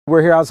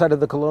We're here outside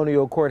of the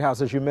Colonial Courthouse.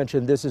 As you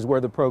mentioned, this is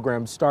where the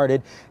program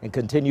started and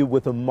continued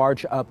with a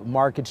march up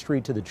Market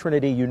Street to the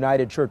Trinity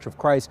United Church of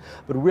Christ.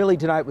 But really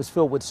tonight was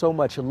filled with so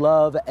much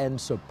love and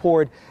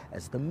support,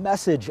 as the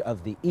message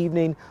of the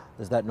evening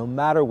is that no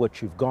matter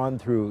what you've gone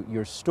through,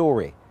 your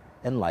story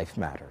and life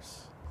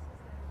matters.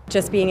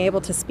 Just being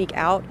able to speak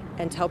out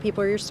and tell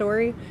people your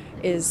story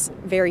is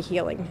very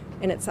healing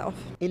in itself.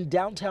 In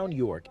downtown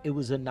York, it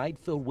was a night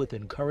filled with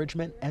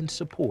encouragement and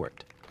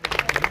support.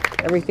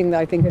 Everything that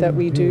I think that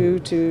we do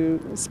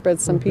to spread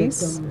some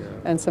peace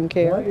and some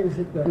care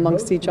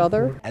amongst each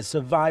other. As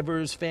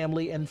survivors,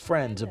 family, and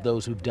friends of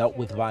those who've dealt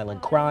with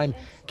violent crime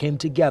came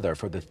together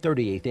for the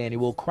 38th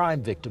annual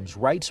Crime Victims'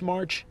 Rights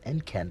March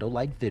and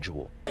Candlelight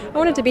Vigil. I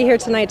wanted to be here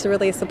tonight to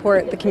really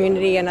support the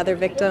community and other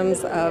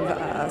victims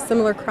of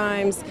similar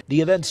crimes.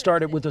 The event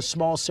started with a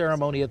small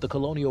ceremony at the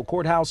Colonial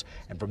Courthouse,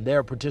 and from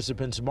there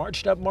participants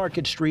marched up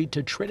Market Street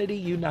to Trinity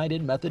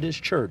United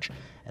Methodist Church.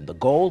 And the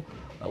goal?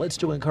 Well, it's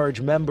to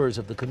encourage members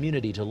of the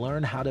community to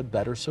learn how to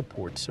better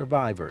support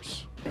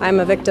survivors. I'm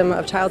a victim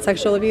of child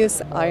sexual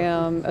abuse. I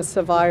am a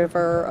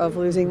survivor of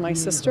losing my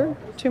sister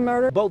to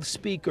murder. Both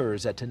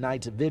speakers at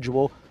tonight's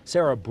vigil,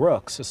 Sarah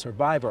Brooks, a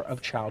survivor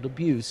of child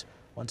abuse,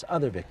 wants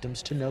other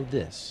victims to know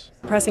this.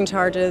 Pressing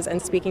charges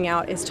and speaking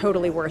out is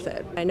totally worth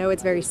it. I know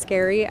it's very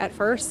scary at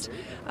first,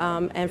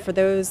 and for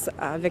those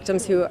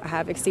victims who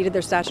have exceeded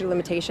their statute of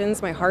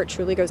limitations, my heart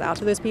truly goes out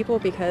to those people,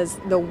 because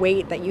the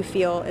weight that you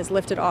feel is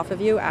lifted off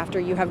of you after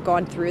you have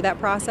gone through that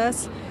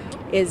process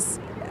is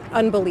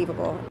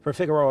unbelievable. For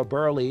Figueroa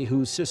Burley,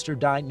 whose sister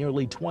died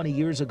nearly 20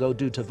 years ago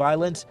due to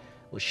violence,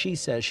 well, she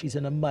says she's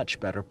in a much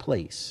better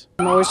place.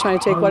 I'm always trying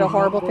to take what a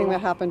horrible thing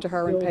that happened to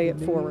her and pay it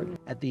forward.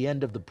 At the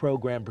end of the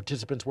program,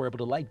 participants were able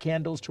to light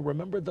candles to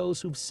remember those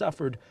who've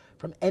suffered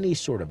from any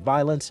sort of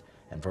violence.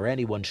 And for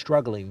anyone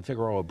struggling,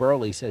 Figueroa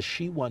Burley says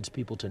she wants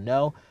people to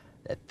know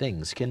that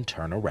things can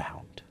turn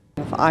around.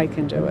 If I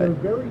can do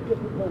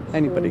it,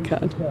 anybody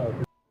can.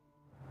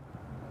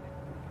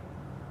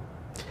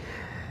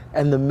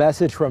 And the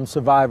message from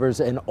survivors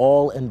and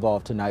all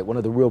involved tonight, one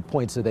of the real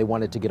points that they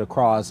wanted to get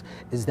across,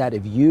 is that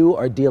if you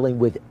are dealing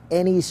with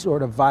any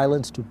sort of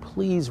violence, to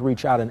please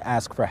reach out and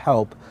ask for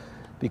help,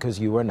 because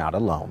you are not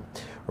alone.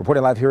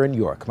 Reporting live here in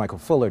York, Michael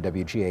Fuller,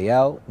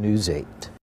 WGAL News 8.